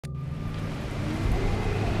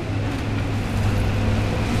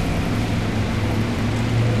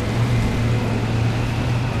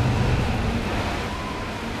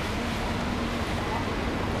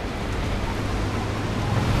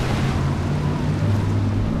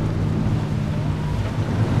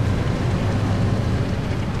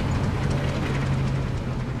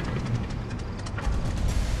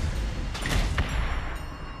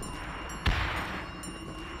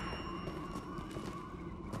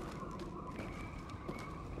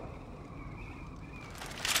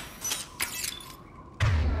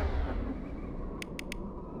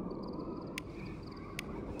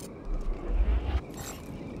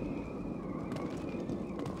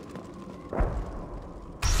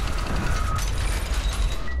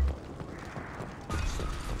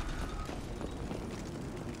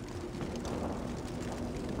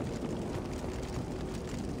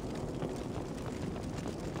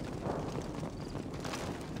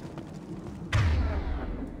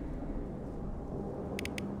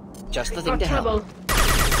Just the thing to help.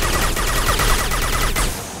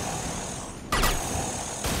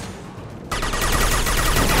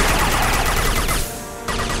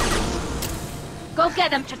 Go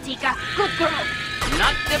get him, Chatika. Good girl.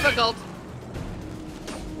 Not difficult.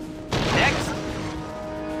 Next.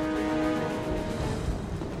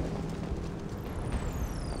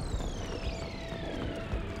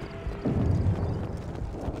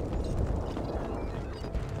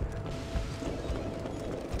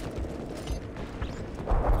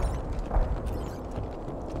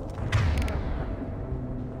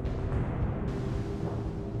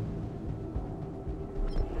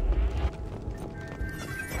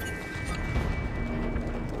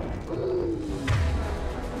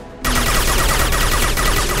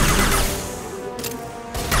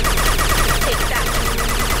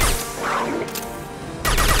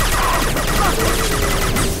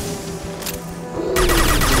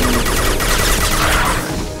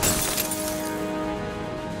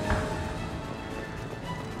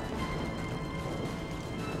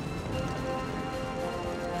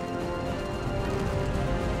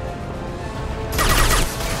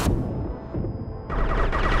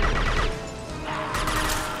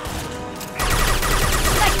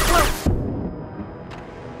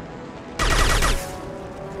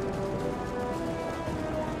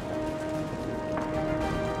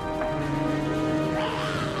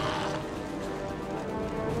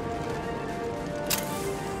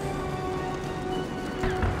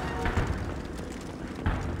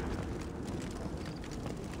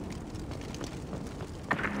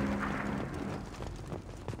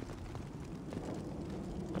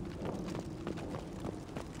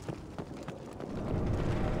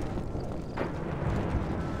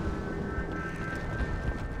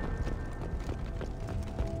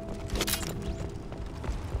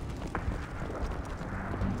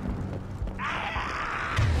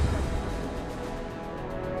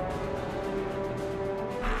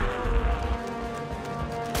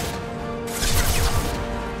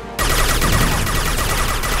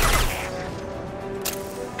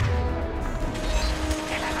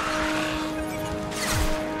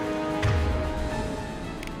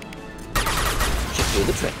 Do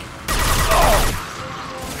the trick.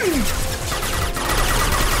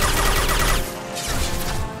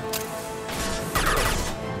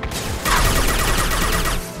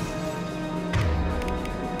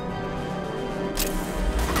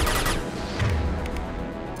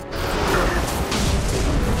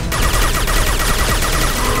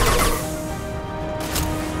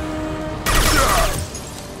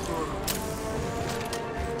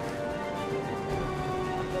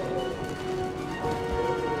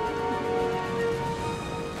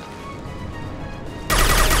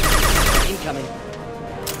 Incoming.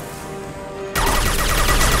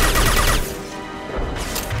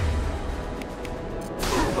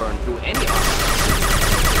 Burn through any armor.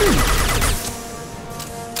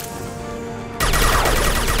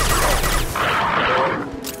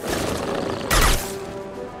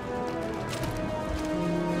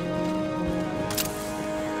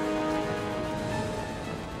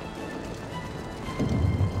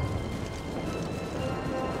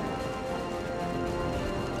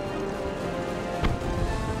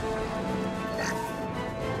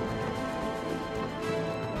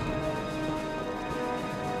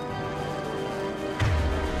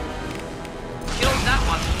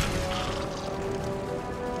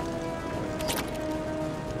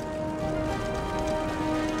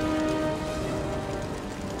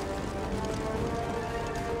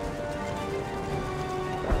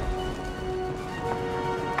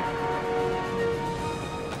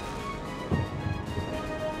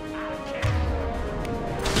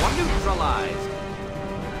 Neutralized.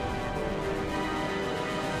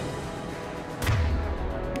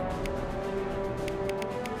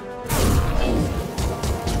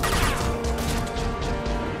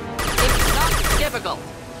 It's not difficult.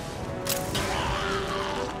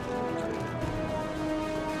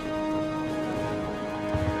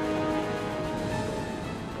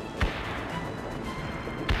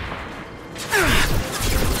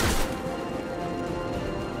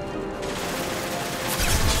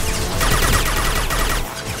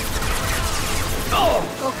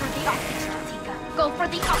 Go for the optics, Chatika. Go for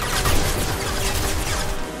the optics.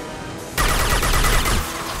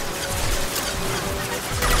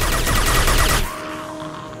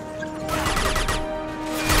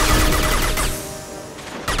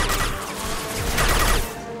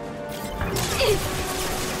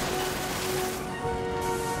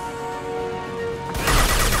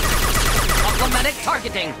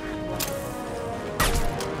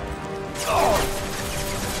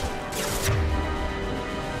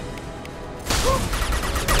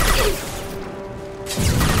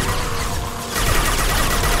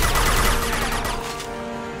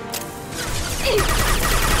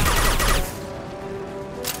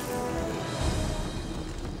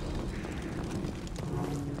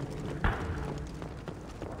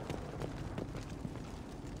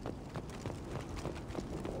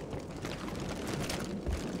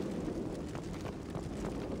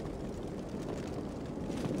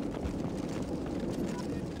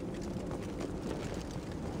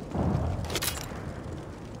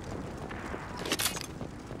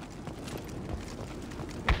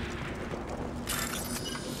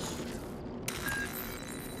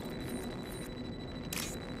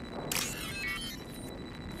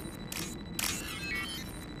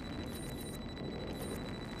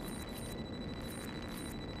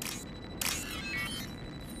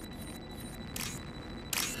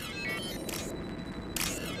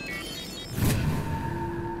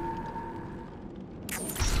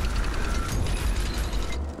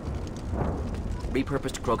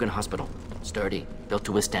 Repurposed Krogan hospital. Sturdy, built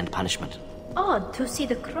to withstand punishment. Odd to see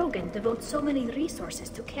the Krogan devote so many resources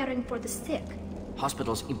to caring for the sick.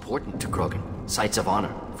 Hospitals important to Krogan. Sites of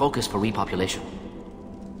honor. Focus for repopulation.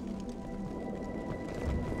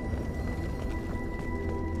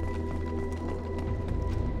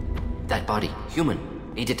 That body, human.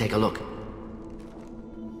 Need to take a look.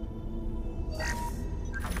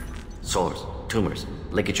 Sores, tumors,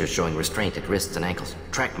 ligatures showing restraint at wrists and ankles,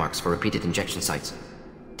 track marks for repeated injection sites.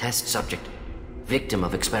 Test subject. Victim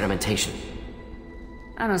of experimentation.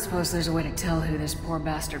 I don't suppose there's a way to tell who this poor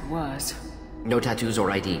bastard was. No tattoos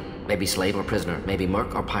or ID. Maybe slave or prisoner, maybe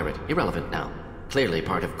merc or pirate. Irrelevant now. Clearly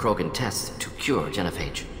part of Krogan tests to cure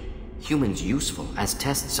genophage. Humans useful as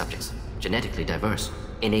test subjects. Genetically diverse.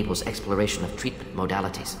 Enables exploration of treatment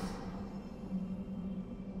modalities.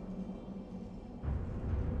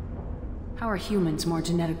 How are humans more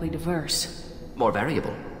genetically diverse? More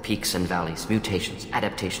variable. Peaks and valleys, mutations,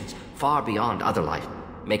 adaptations, far beyond other life.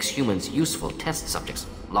 Makes humans useful test subjects.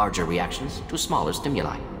 Larger reactions to smaller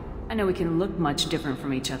stimuli. I know we can look much different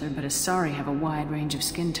from each other, but Asari have a wide range of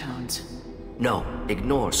skin tones. No,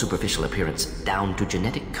 ignore superficial appearance, down to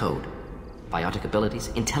genetic code. Biotic abilities,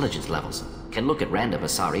 intelligence levels. Can look at random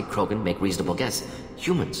Asari, Krogan, make reasonable guess.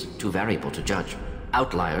 Humans, too variable to judge.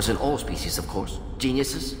 Outliers in all species, of course.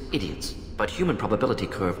 Geniuses, idiots. But human probability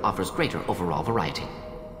curve offers greater overall variety.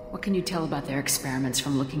 What can you tell about their experiments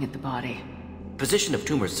from looking at the body? Position of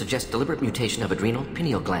tumors suggests deliberate mutation of adrenal,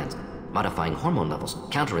 pineal glands. Modifying hormone levels.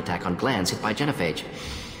 Counterattack on glands hit by genophage.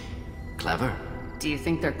 Clever. Do you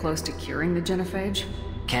think they're close to curing the genophage?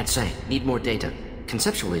 Can't say. Need more data.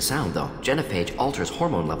 Conceptually sound, though. Genophage alters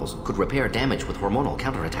hormone levels. Could repair damage with hormonal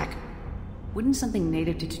counterattack. Wouldn't something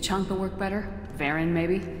native to Tuchanka work better? Varin,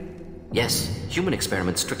 maybe? Yes. Human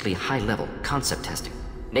experiments strictly high-level, concept testing.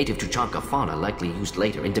 Native Tuchanka fauna likely used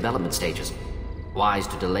later in development stages. Wise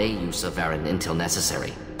to delay use of Varin until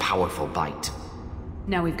necessary. Powerful bite.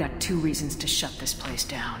 Now we've got 2 reasons to shut this place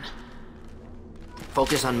down.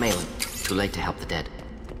 Focus on Malin. Too late to help the dead.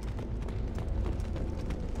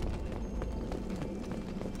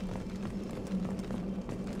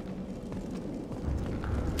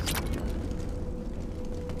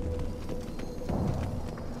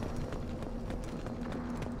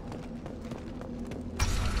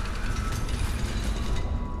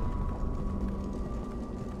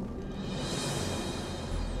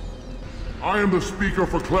 I am the speaker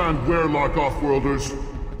for Clan Werlock, Offworlders.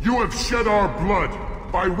 You have shed our blood.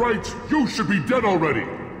 By rights, you should be dead already.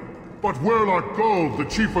 But Werlock Gold, the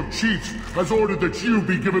Chief of Chiefs, has ordered that you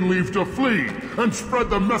be given leave to flee and spread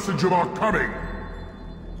the message of our coming.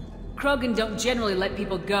 Krogan don't generally let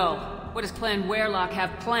people go. What does Clan Werlock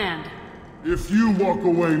have planned? If you walk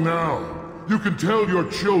away now, you can tell your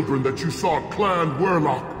children that you saw Clan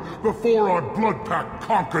Werlock before our blood pact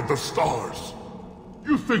conquered the stars.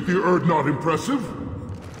 You think the Erd not impressive?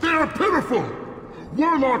 They are pitiful!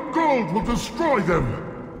 Werlock Gold will destroy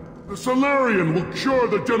them! The Solarian will cure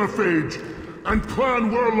the genophage, and Clan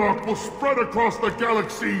Werlock will spread across the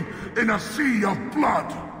galaxy in a sea of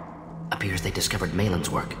blood! Appears they discovered Malin's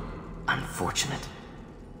work. Unfortunate.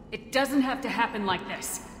 It doesn't have to happen like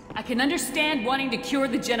this. I can understand wanting to cure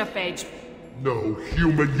the genophage. No,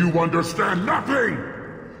 human, you understand nothing!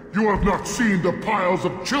 You have not seen the piles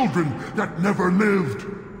of children that never lived.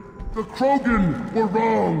 The Krogan were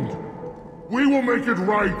wronged. We will make it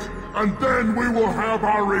right, and then we will have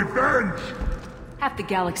our revenge! Half the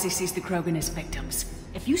galaxy sees the Krogan as victims.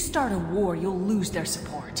 If you start a war, you'll lose their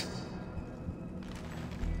support.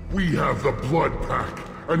 We have the Blood Pack,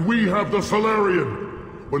 and we have the Solarian.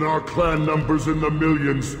 When our clan numbers in the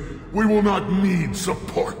millions, we will not need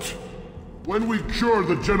support. When we cure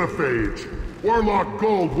the genophage, Werlock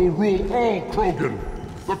Gold will rule all Krogan.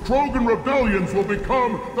 The Krogan rebellions will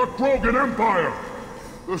become the Krogan Empire.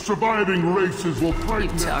 The surviving races will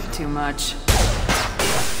fight. You talk too much.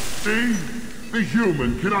 See? The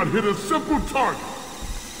human cannot hit a simple target.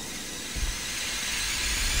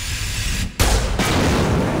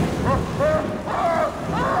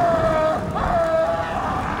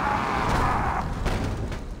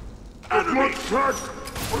 Enemy! Check!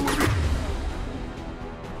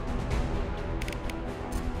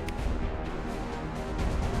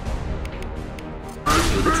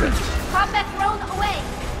 Do the trick. Combat drone away!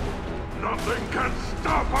 Nothing can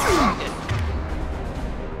stop us!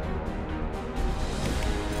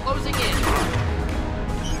 Closing in.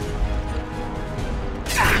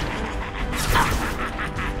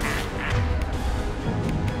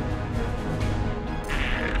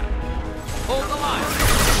 Hold the line.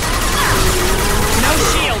 No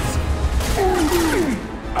shields.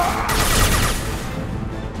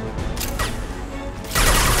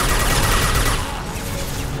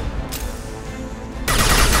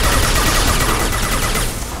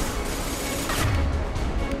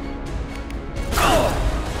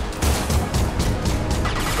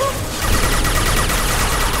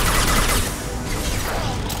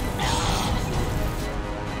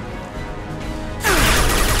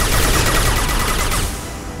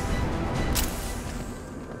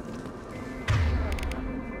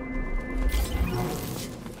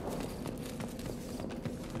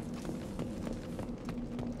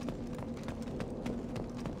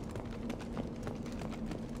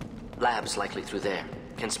 Labs likely through there.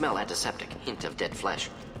 Can smell antiseptic, hint of dead flesh.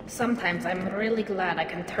 Sometimes I'm really glad I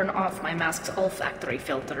can turn off my mask's olfactory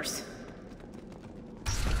filters.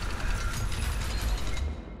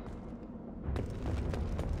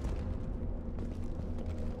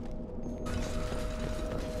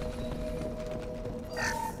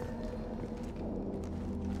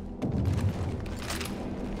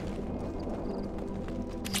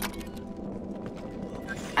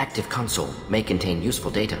 Active console may contain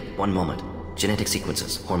useful data. One moment. Genetic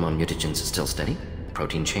sequences, hormone mutagens still steady.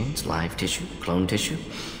 Protein chains, live tissue, clone tissue.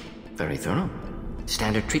 Very thorough.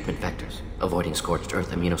 Standard treatment vectors, avoiding scorched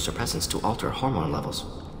earth immunosuppressants to alter hormone levels.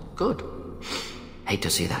 Good. Hate to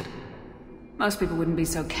see that. Most people wouldn't be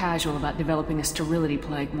so casual about developing a sterility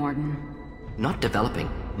plague, Mordin. Not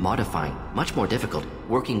developing, modifying, much more difficult,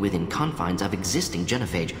 working within confines of existing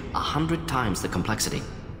genophage, 100 times the complexity.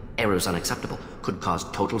 Errors unacceptable, could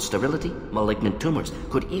cause total sterility, malignant tumors,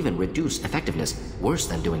 could even reduce effectiveness, worse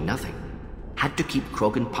than doing nothing. Had to keep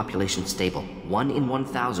Krogan population stable, 1 in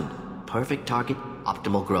 1,000. Perfect target,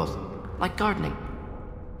 optimal growth. Like gardening.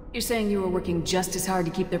 You're saying you were working just as hard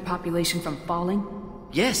to keep their population from falling?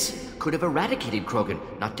 Yes, could have eradicated Krogan.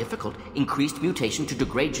 Not difficult. Increased mutation to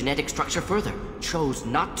degrade genetic structure further. Chose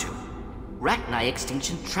not to. Rachni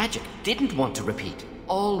extinction tragic. Didn't want to repeat.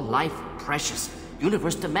 All life precious.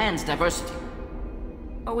 Universe demands diversity.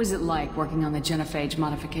 What was it like working on the genophage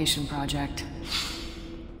modification project?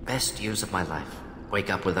 Best years of my life.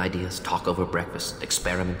 Wake up with ideas, talk over breakfast,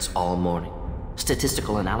 experiments all morning.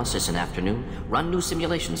 Statistical analysis in afternoon, run new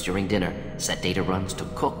simulations during dinner, set data runs to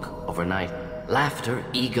cook overnight. Laughter,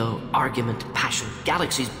 ego, argument, passion,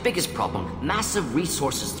 galaxy's biggest problem, massive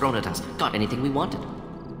resources thrown at us. Got anything we wanted.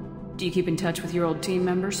 Do you keep in touch with your old team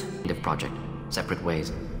members? End of project. Separate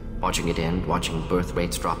ways. Watching it end, watching birth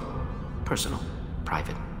rates drop. Personal.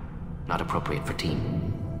 Private. Not appropriate for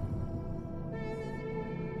team.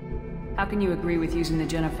 How can you agree with using the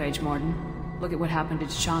genophage, Mordin? Look at what happened to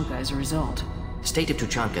Tuchanka as a result. State of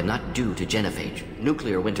Tuchanka not due to genophage.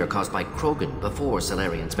 Nuclear winter caused by Krogan before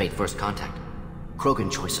Solarians made first contact.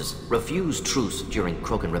 Krogan choices. Refuse truce during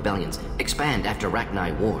Krogan rebellions. Expand after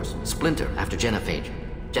Rachni wars. Splinter after genophage.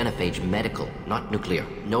 Genophage medical, not nuclear.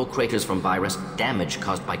 No craters from virus. Damage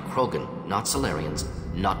caused by Krogan, not Solarians.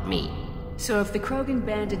 Not me. So if the Krogan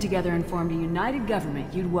banded together and formed a united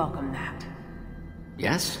government, you'd welcome that?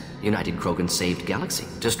 Yes. United Krogan saved Galaxy.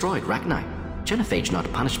 Destroyed Rachni. Genophage not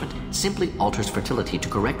punishment. Simply alters fertility to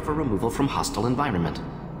correct for removal from hostile environment.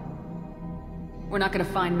 We're not gonna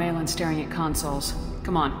find Malin staring at consoles.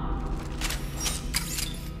 Come on.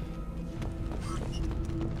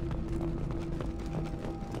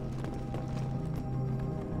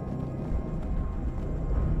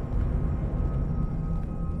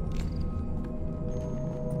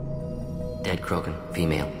 Dead Krogan,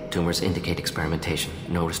 female. Tumors indicate experimentation.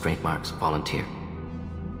 No restraint marks. Volunteer.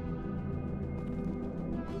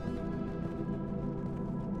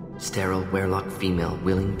 Sterile Werelock female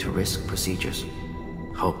willing to risk procedures.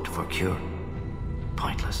 Hoped for cure.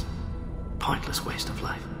 Pointless. Pointless waste of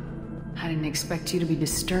life. I didn't expect you to be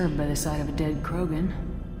disturbed by the sight of a dead Krogan.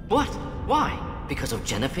 What? Why? Because of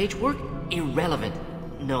genophage work? Irrelevant.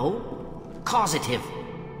 No. Causative.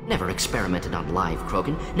 Never experimented on live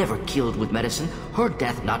Krogan. Never killed with medicine. Her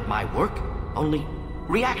death not my work. Only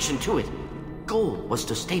reaction to it. Goal was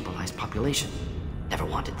to stabilize population. Never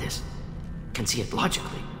wanted this. Can see it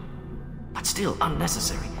logically. But still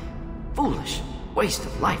unnecessary. Foolish. Waste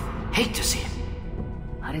of life. Hate to see it.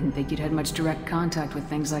 I didn't think you'd had much direct contact with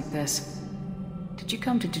things like this. Did you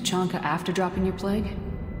come to Tuchanka after dropping your plague?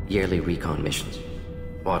 Yearly recon missions.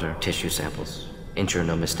 Water, tissue samples. Ensure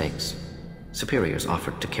no mistakes. Superiors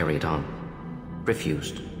offered to carry it on.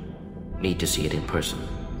 Refused. Need to see it in person.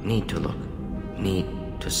 Need to look. Need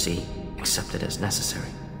to see. Accepted as necessary.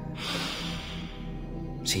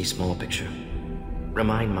 See small picture.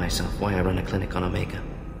 Remind myself why I run a clinic on Omega.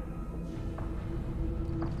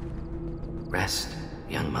 Rest,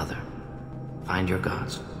 young mother. Find your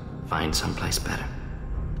gods. Find someplace better.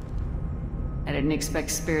 I didn't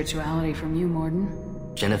expect spirituality from you, Mordin.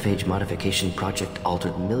 Genophage modification project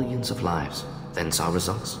altered millions of lives. Then saw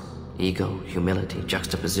results. Ego, humility,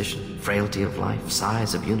 juxtaposition, frailty of life,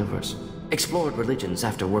 size of universe. Explored religions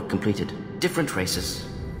after work completed. Different races.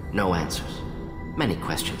 No answers. Many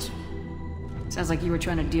questions. Sounds like you were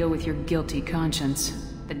trying to deal with your guilty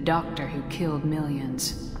conscience. The doctor who killed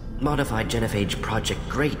millions. Modified genophage project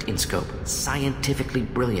great in scope. Scientifically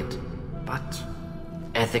brilliant. But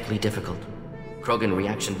ethically difficult. Krogan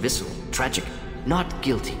reaction visceral, tragic. Not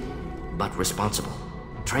guilty, but responsible.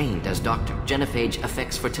 Trained as doctor. Genophage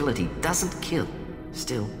affects fertility. Doesn't kill.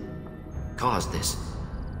 Still, caused this.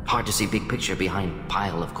 Hard to see big picture behind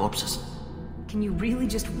pile of corpses. Can you really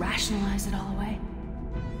just rationalize it all away?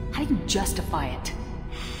 How do you justify it?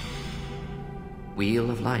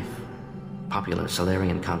 Wheel of life. Popular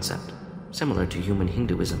Solarian concept. Similar to human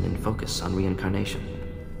Hinduism in focus on reincarnation.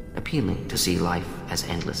 Appealing to see life as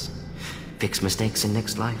endless. Fix mistakes in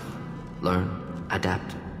next life. Learn,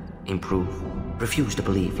 adapt, improve. Refuse to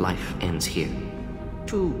believe life ends here.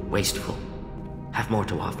 Too wasteful. Have more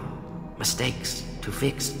to offer. Mistakes to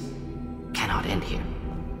fix. Cannot end here.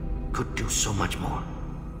 Could do so much more.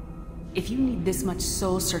 If you need this much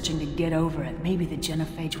soul-searching to get over it, maybe the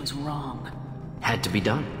genophage was wrong. Had to be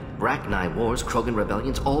done. Rachni wars, Krogan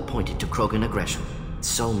rebellions, all pointed to Krogan aggression.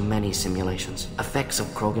 So many simulations, effects of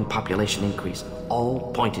Krogan population increase,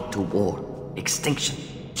 all pointed to war, extinction,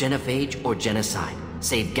 genophage or genocide.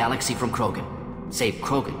 Save galaxy from Krogan. Save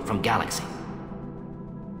Krogan from galaxy.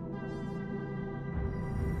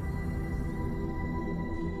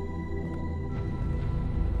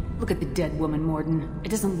 Look at the dead woman, Mordin. It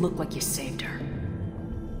doesn't look like you saved her.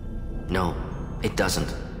 No, it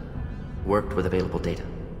doesn't. Worked with available data.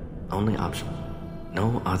 Only option.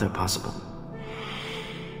 No other possible.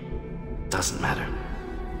 Doesn't matter.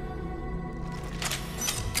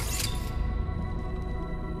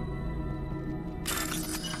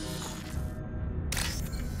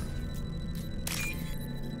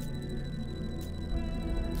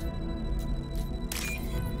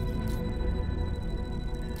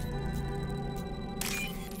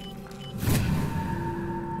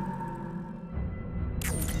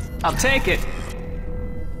 I'll take it.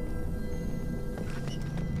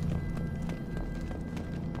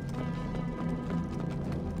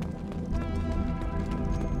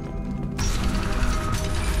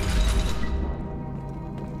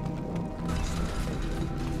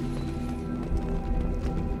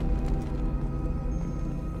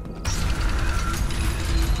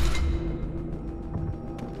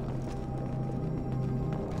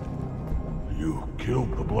 You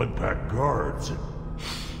killed the Blood Pack guards.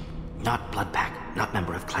 Not Blood Pack, not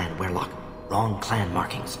member of Clan Werlock. Wrong clan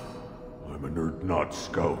markings. I'm a nerd, not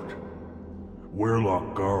scout.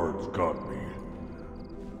 Werlock guards got me.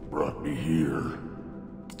 Brought me here.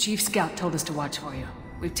 The Chief Scout told us to watch for you.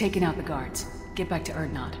 We've taken out the guards. Get back to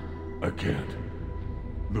Erdnot. I can't.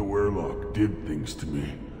 The Werlock did things to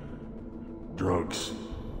me. Drugs.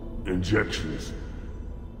 Injections.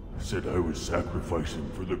 Said I was sacrificing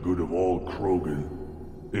for the good of all Krogan.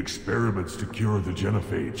 Experiments to cure the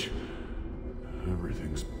genophage.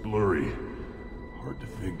 Everything's blurry. Hard to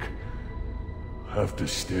think. Have to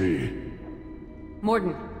stay.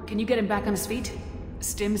 Mordin, can you get him back on his feet?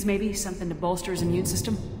 Stims maybe? Something to bolster his immune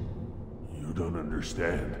system? You don't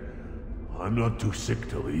understand. I'm not too sick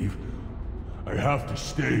to leave. I have to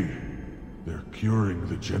stay. They're curing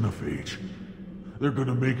the genophage. They're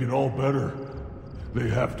gonna make it all better. They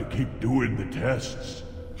have to keep doing the tests.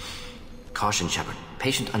 Caution, Shepard.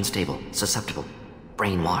 Patient unstable, susceptible,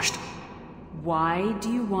 brainwashed. Why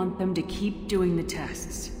do you want them to keep doing the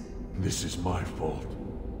tests? This is my fault.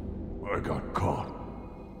 I got caught.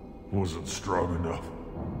 Wasn't strong enough.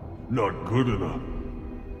 Not good enough.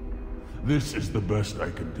 This is the best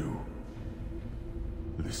I can do.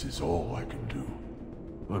 This is all I can do.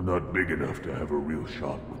 I'm not big enough to have a real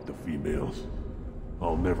shot with the females.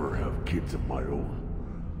 I'll never have kids of my own.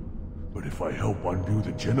 But if I help undo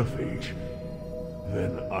the genophage,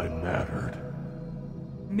 then I mattered.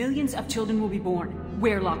 Millions of children will be born.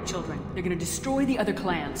 Werlock children. They're gonna destroy the other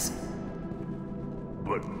clans.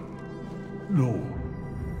 But... no.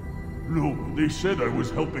 No, they said I was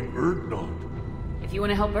helping Erdnot. If you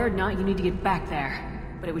want to help Erdnot, you need to get back there.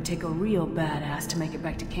 But it would take a real badass to make it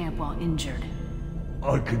back to camp while injured.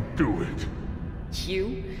 I can do it.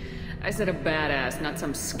 You? I said a badass, not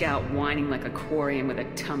some scout whining like a quarian with a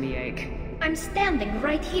tummy ache. I'm standing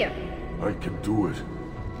right here. I can do it.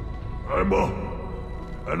 I'm up.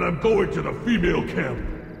 And I'm going to the female camp.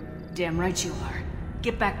 Damn right you are.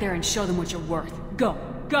 Get back there and show them what you're worth. Go!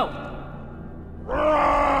 Go!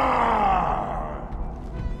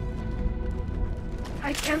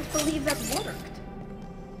 I can't believe that worked.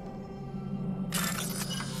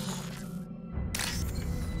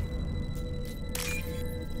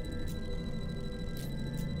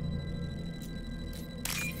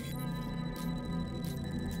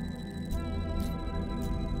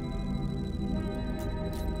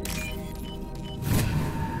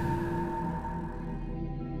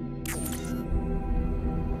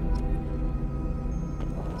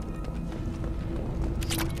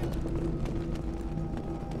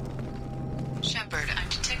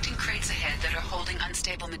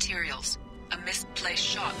 Unstable materials. A misplaced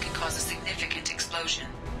shot can cause a significant explosion.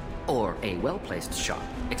 Or a well-placed shot.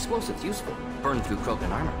 Explosives useful. Burn through Krogan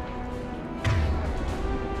armor.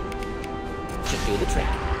 Should do the trick.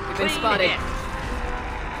 We've been spotted.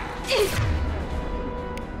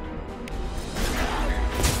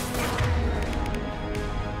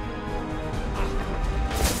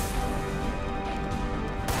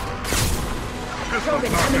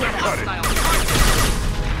 Krogan coming at us.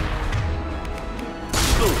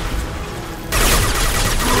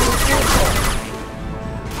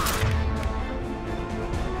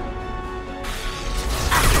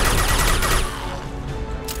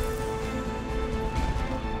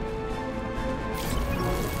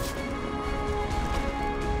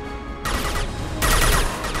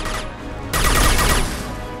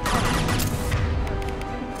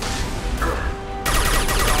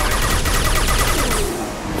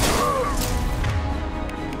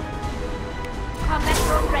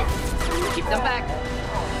 Keep them back.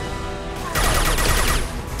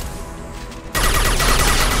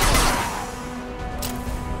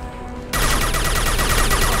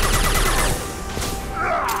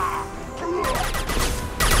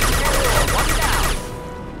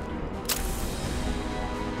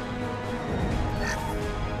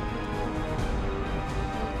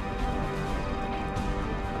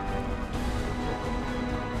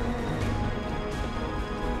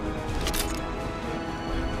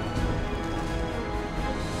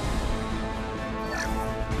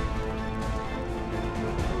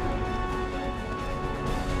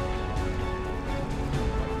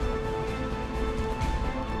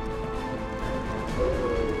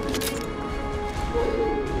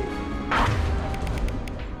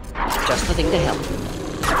 Just the thing to help.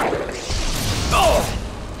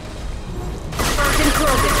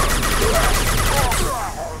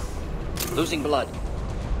 Losing blood.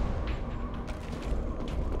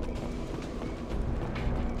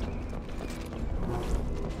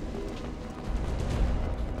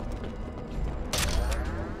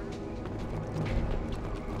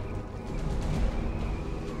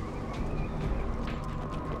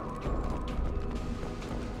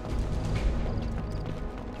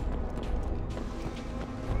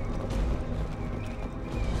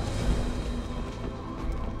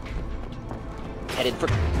 Headed for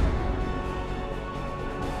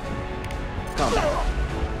combat.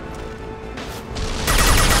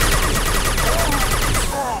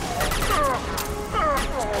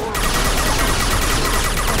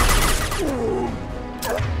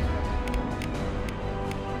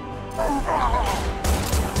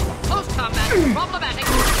 Close combat, problematic.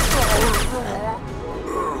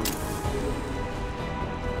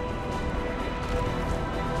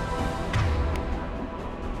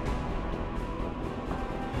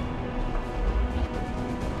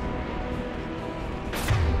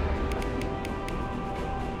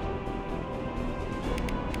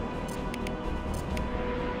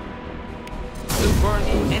 Burn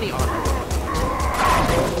any armor.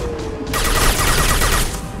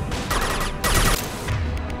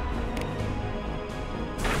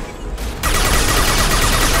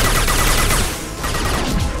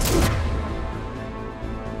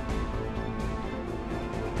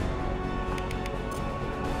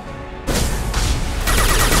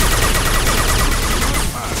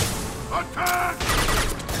 Attack!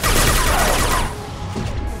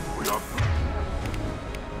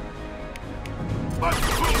 Let's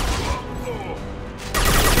move!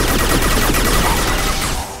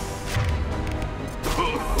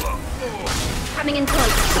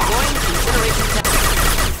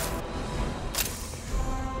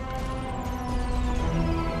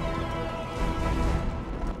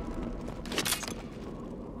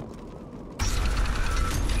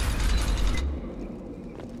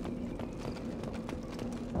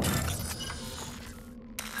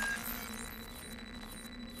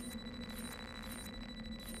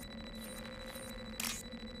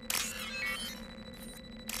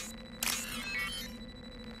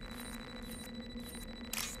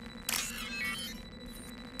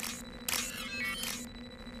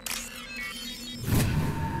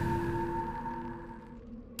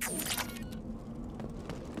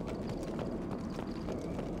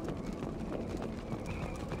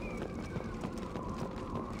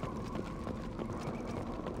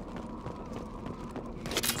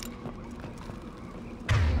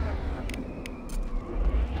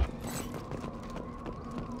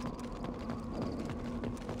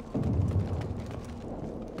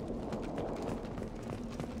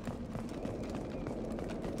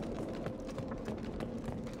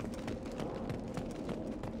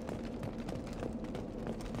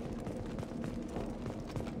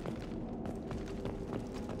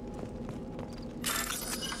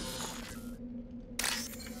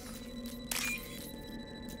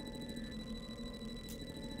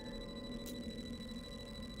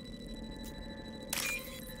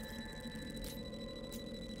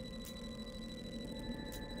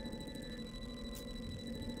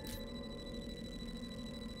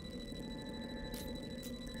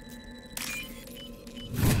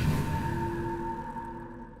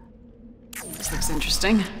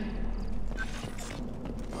 interesting.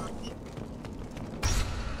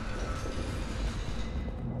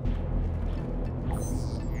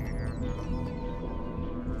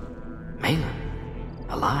 Malin,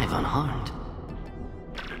 alive, unharmed.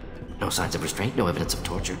 No signs of restraint, no evidence of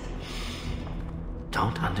torture.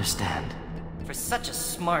 Don't understand. For such a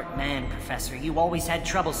smart man, Professor, you always had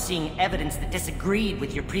trouble seeing evidence that disagreed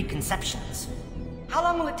with your preconceptions. How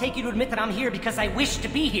long will it take you to admit that I'm here because I wish to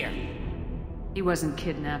be here? He wasn't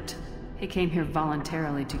kidnapped. He came here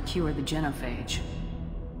voluntarily to cure the genophage.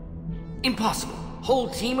 Impossible. Whole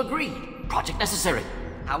team agreed. Project necessary.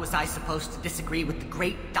 How was I supposed to disagree with the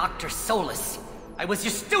great Dr. Solus? I was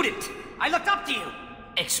your student! I looked up to you!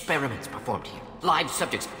 Experiments performed here. Live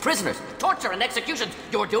subjects, prisoners, torture and executions.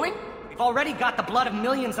 You're doing? We've already got the blood of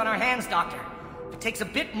millions on our hands, Doctor. If it takes a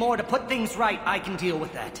bit more to put things right, I can deal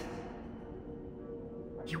with that.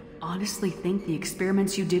 You honestly think the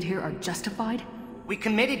experiments you did here are justified? We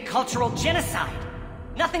committed cultural genocide.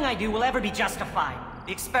 Nothing I do will ever be justified.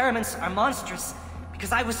 The experiments are monstrous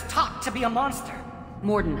because I was taught to be a monster.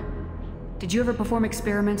 Mordin, did you ever perform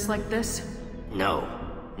experiments like this? No.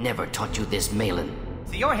 Never taught you this, Malin.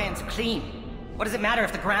 So your hands are clean. What does it matter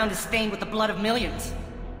if the ground is stained with the blood of millions?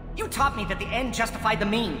 You taught me that the end justified the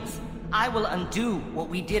means. I will undo what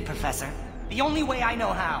we did, Professor. The only way I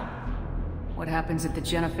know how. What happens if the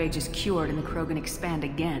genophage is cured and the Krogan expand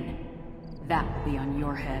again? That will be on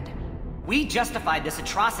your head. We justified this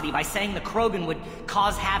atrocity by saying the Krogan would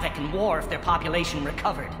cause havoc and war if their population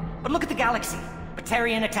recovered. But look at the galaxy.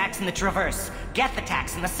 Batarian attacks in the Traverse, Geth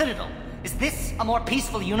attacks in the Citadel. Is this a more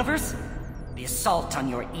peaceful universe? The assault on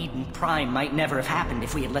your Eden Prime might never have happened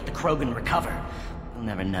if we had let the Krogan recover. We'll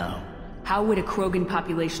never know. How would a Krogan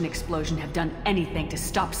population explosion have done anything to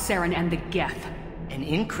stop Saren and the Geth? An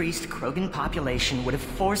increased Krogan population would have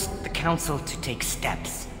forced the Council to take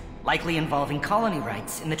steps, likely involving colony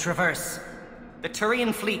rights in the Traverse. The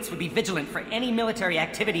Turian fleets would be vigilant for any military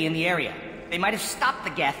activity in the area. They might have stopped the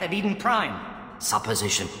Geth at Eden Prime.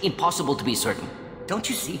 Supposition. Impossible to be certain. Don't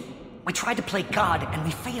you see? We tried to play God and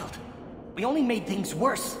we failed. We only made things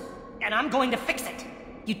worse, and I'm going to fix it.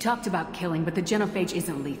 You talked about killing, but the genophage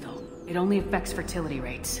isn't lethal. It only affects fertility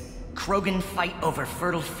rates. Krogan fight over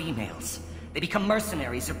fertile females. They become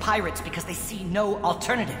mercenaries or pirates because they see no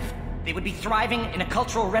alternative. They would be thriving in a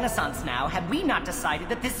cultural renaissance now had we not decided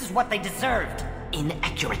that this is what they deserved.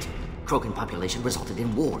 Inaccurate. Krogan population resulted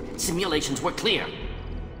in war. Simulations were clear.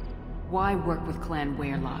 Why work with Clan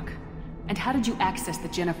Weyrloc? And how did you access the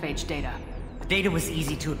genophage data? The data was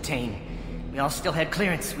easy to obtain. We all still had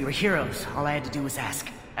clearance. We were heroes. All I had to do was ask.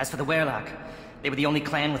 As for the Weyrloc, they were the only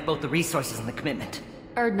clan with both the resources and the commitment.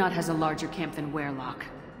 Urdnot has a larger camp than Weyrloc.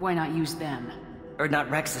 Why not use them? Urdnot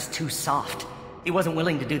Rex is too soft. He wasn't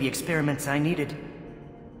willing to do the experiments I needed.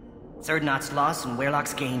 It's Urdnot's loss and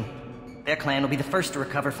Weyrloc's gain. Their clan will be the first to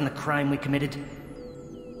recover from the crime we committed.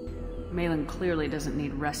 Malin clearly doesn't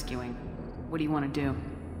need rescuing. What do you want to do?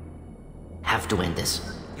 Have to end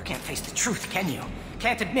this. You can't face the truth, can you?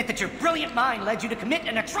 Can't admit that your brilliant mind led you to commit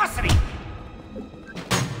an atrocity!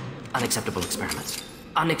 Unacceptable experiments.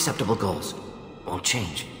 Unacceptable goals. Won't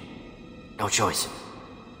change. No choice.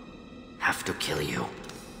 Have to kill you.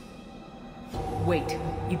 Wait.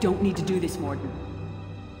 You don't need to do this, Mordin.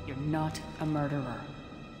 You're not a murderer.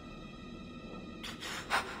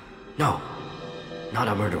 No. Not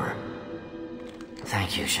a murderer.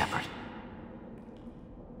 Thank you, Shepard.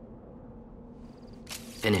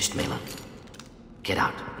 Finished, Malin. Get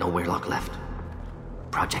out. No Weyrloc left.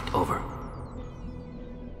 Project over.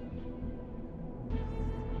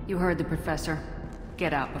 You heard the Professor.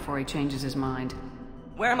 Get out before he changes his mind.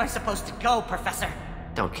 Where am I supposed to go, Professor?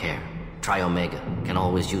 Don't care. Try Omega. Can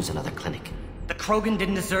always use another clinic. The Krogan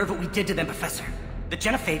didn't deserve what we did to them, Professor. The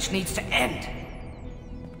genophage needs to end.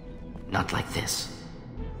 Not like this.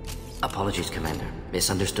 Apologies, Commander.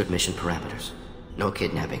 Misunderstood mission parameters. No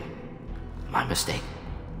kidnapping. My mistake.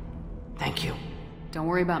 Thank you. Don't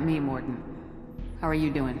worry about me, Mordin. How are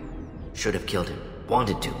you doing? Should have killed him.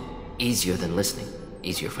 Wanted to. Easier than listening.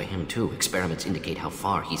 Easier for him, too. Experiments indicate how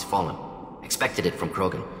far he's fallen. Expected it from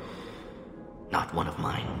Krogan. Not one of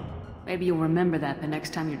mine. Maybe you'll remember that the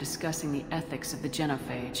next time you're discussing the ethics of the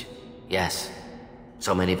genophage. Yes.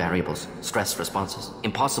 So many variables. Stress responses.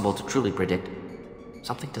 Impossible to truly predict.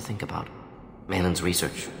 Something to think about. Malin's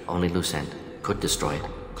research. Only loose end. Could destroy it.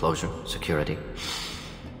 Closure. Security.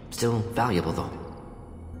 Still valuable, though.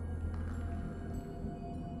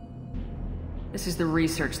 This is the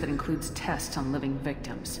research that includes tests on living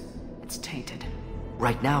victims. It's tainted.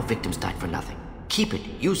 Right now, victims died for nothing. Keep it.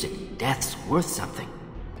 Use it. Death's worth something.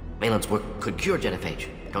 Malin's work could cure genophage.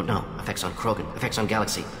 Don't know. Effects on Krogan. Effects on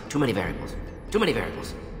Galaxy. Too many variables. Too many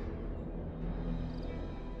variables.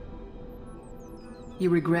 You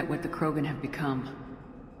regret what the Krogan have become.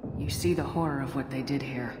 You see the horror of what they did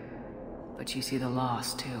here. But you see the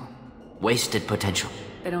loss, too. Wasted potential.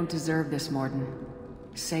 They don't deserve this, Mordin.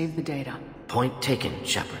 Save the data. Point taken,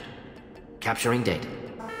 Shepard. Capturing data.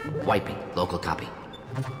 Wiping local copy.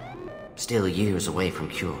 Still years away from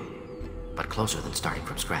cure, but closer than starting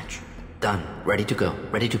from scratch. Done. Ready to go.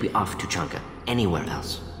 Ready to be off to Tuchanka. Anywhere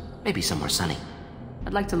else. Maybe somewhere sunny.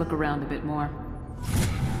 I'd like to look around a bit more.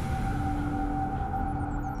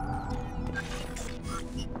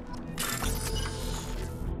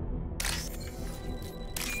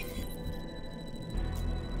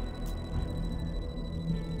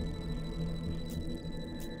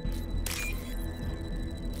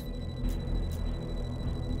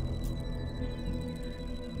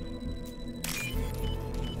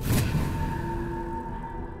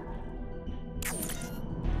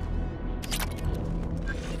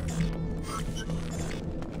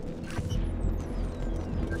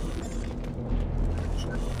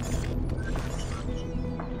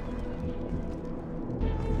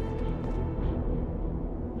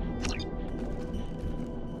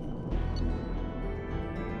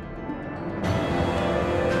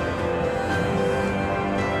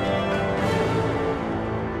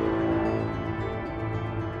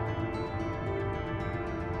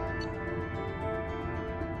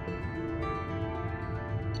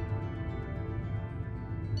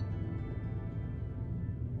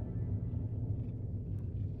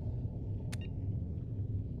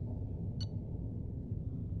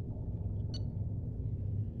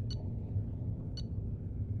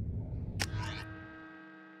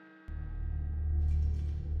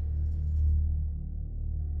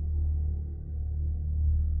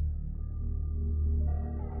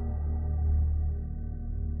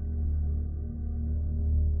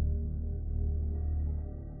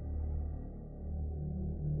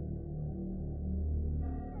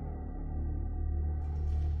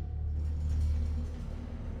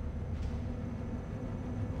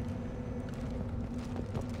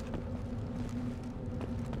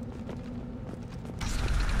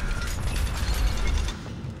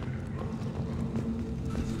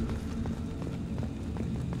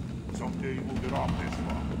 Someday we'll get off this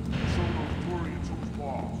one. Show those Turians who's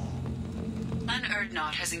boss. Clan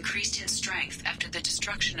Urdnot has increased in strength after the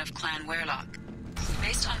destruction of Clan Werlock.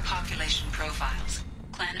 Based on population profiles,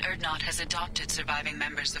 Clan Urdnot has adopted surviving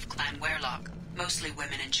members of Clan Werlock, mostly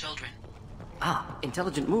women and children. Ah,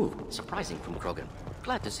 intelligent move. Surprising from Krogan.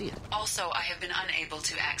 Glad to see it. Also, I have been unable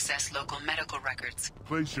to access local medical records.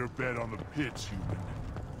 Place your bet on the pits, human.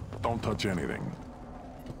 Don't touch anything.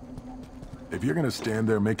 If you're gonna stand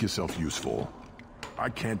there, make yourself useful. I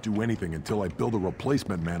can't do anything until I build a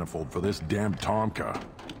replacement manifold for this damn Tomka.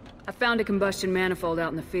 I found a combustion manifold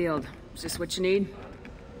out in the field. Is this what you need?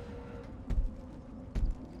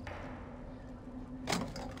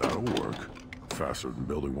 That'll work. Faster than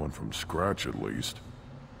building one from scratch, at least.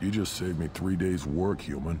 You just saved me 3 days' work,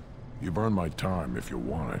 human. You've earned my time if you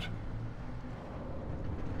want it.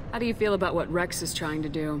 How do you feel about what Rex is trying to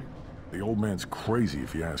do? The old man's crazy,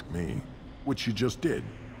 if you ask me. Which you just did.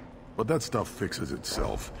 But that stuff fixes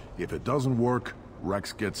itself. If it doesn't work,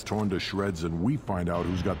 Rex gets torn to shreds and we find out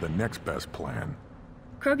who's got the next best plan.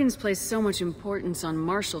 Krogan's placed so much importance on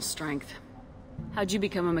martial strength. How'd you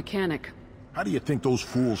become a mechanic? How do you think those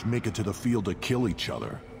fools make it to the field to kill each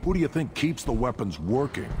other? Who do you think keeps the weapons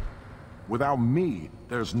working? Without me,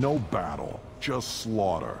 there's no battle, just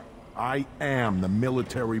slaughter. I am the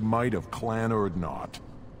military might of Clan Urdnot.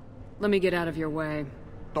 Let me get out of your way.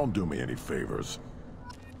 Don't do me any favors.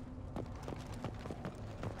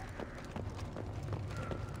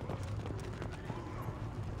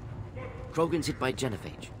 Krogan's hit by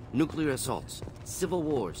genophage, nuclear assaults, civil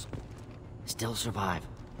wars. Still survive.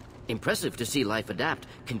 Impressive to see life adapt,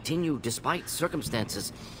 continue despite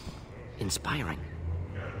circumstances. Inspiring.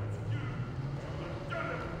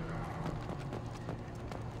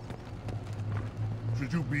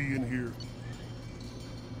 Should you be in here?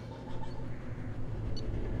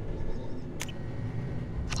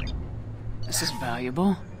 This is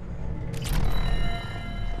valuable.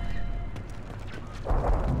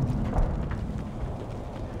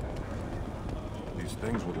 These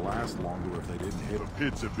things would last longer if they didn't hit. The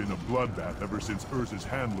pits have been a bloodbath ever since Urza's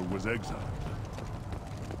handler was exiled.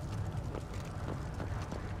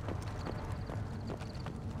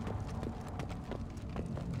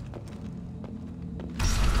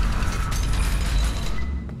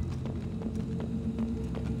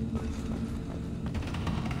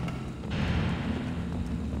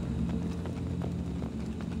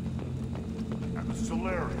 And the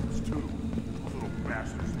Solarians, too.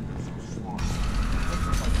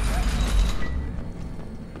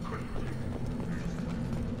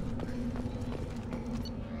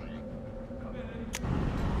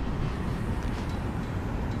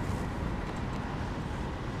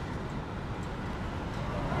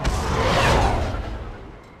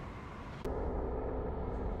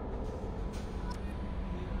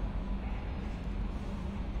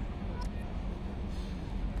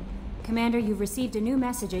 Commander, you've received a new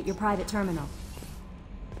message at your private terminal.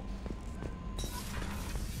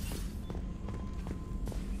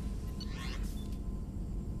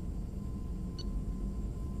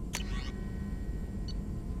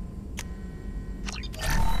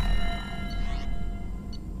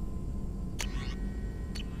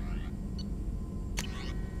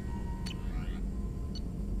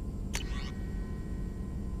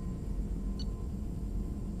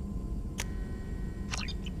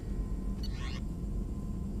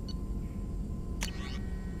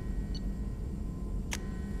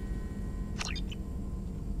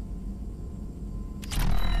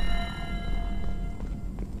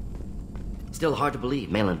 Still hard to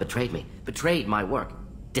believe Malin betrayed me. Betrayed my work.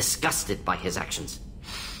 Disgusted by his actions.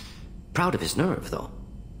 Proud of his nerve, though.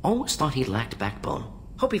 Always thought he lacked backbone.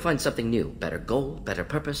 Hope he finds something new. Better goal, better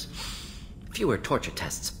purpose. Fewer torture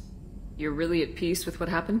tests. You're really at peace with what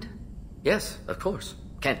happened? Yes, of course.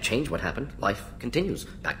 Can't change what happened. Life continues.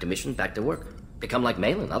 Back to mission, back to work. Become like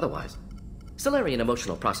Malin otherwise. Solarian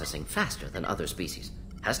emotional processing faster than other species.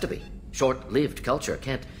 Has to be. Short-lived culture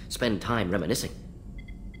can't spend time reminiscing.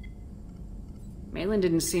 Malin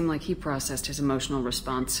didn't seem like he processed his emotional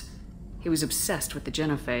response. He was obsessed with the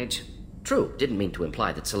genophage. True, didn't mean to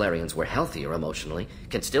imply that Solarians were healthier emotionally,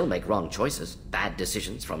 can still make wrong choices, bad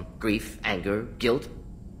decisions from grief, anger, guilt.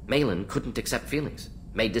 Malin couldn't accept feelings.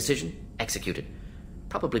 Made decision, executed.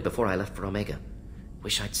 Probably before I left for Omega.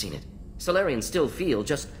 Wish I'd seen it. Solarians still feel,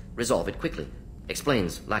 just resolve it quickly.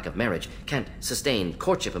 Explains lack of marriage, can't sustain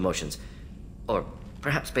courtship emotions. Or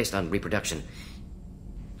perhaps based on reproduction.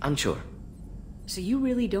 Unsure. So you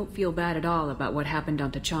really don't feel bad at all about what happened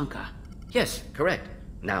on Tachanka? Yes, correct.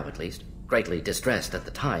 Now at least. Greatly distressed at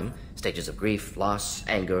the time. Stages of grief, loss,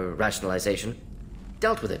 anger, rationalization.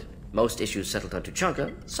 Dealt with it. Most issues settled on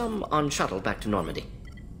Tachanka, some on shuttle back to Normandy.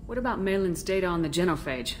 What about Malin's data on the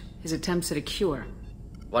genophage? His attempts at a cure?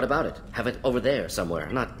 What about it? Have it over there somewhere.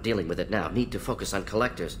 Not dealing with it now. Need to focus on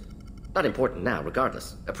collectors. Not important now,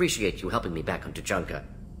 regardless. Appreciate you helping me back on Tachanka.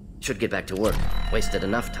 Should get back to work. Wasted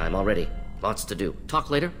enough time already. Lots to do. Talk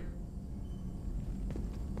later?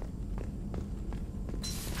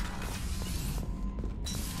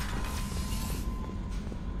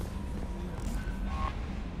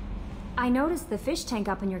 I noticed the fish tank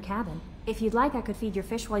up in your cabin. If you'd like, I could feed your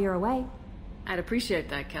fish while you're away. I'd appreciate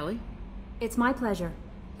that, Kelly. It's my pleasure.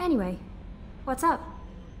 Anyway, what's up?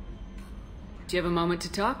 Do you have a moment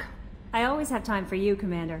to talk? I always have time for you,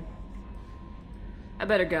 Commander. I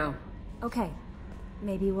better go. Okay.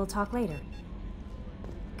 Maybe we'll talk later.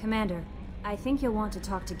 Commander, I think you'll want to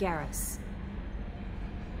talk to Garrus.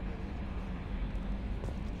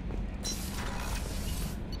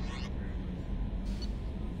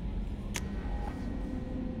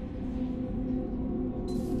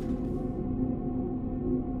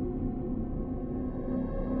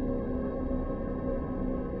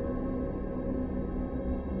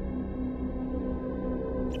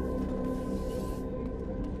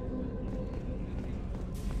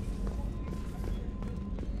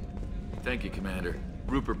 Thank you, Commander.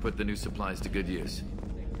 Rupert put the new supplies to good use.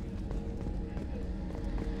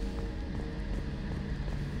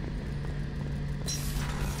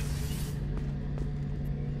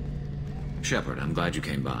 Shepard, I'm glad you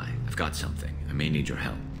came by. I've got something. I may need your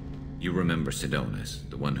help. You remember Sidonis,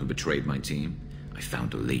 the one who betrayed my team? I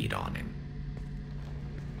found a lead on him.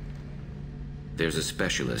 There's a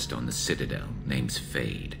specialist on the Citadel, named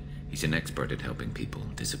Fade. He's an expert at helping people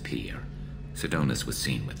disappear. Sidonis was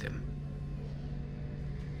seen with him.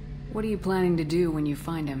 What are you planning to do when you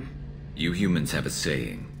find him? You humans have a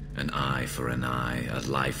saying, an eye for an eye, a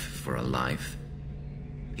life for a life.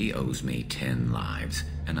 He owes me 10 lives,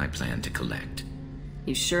 and I plan to collect.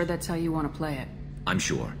 You sure that's how you want to play it? I'm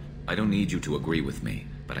sure. I don't need you to agree with me,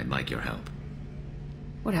 but I'd like your help.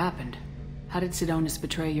 What happened? How did Sidonis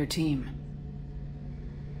betray your team?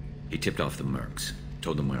 He tipped off the mercs,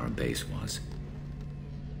 told them where our base was.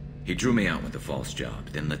 He drew me out with a false job,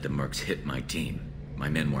 then let the mercs hit my team. My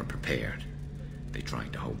men weren't prepared. They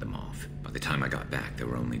tried to hold them off. By the time I got back, there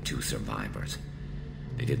were only 2 survivors.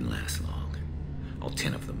 They didn't last long. All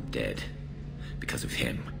 10 of them dead. Because of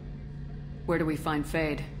him. Where do we find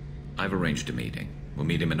Fade? I've arranged a meeting. We'll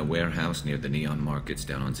meet him in a warehouse near the Neon Markets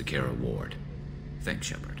down on Zakera Ward. Thanks,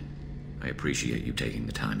 Shepard. I appreciate you taking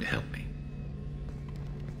the time to help me.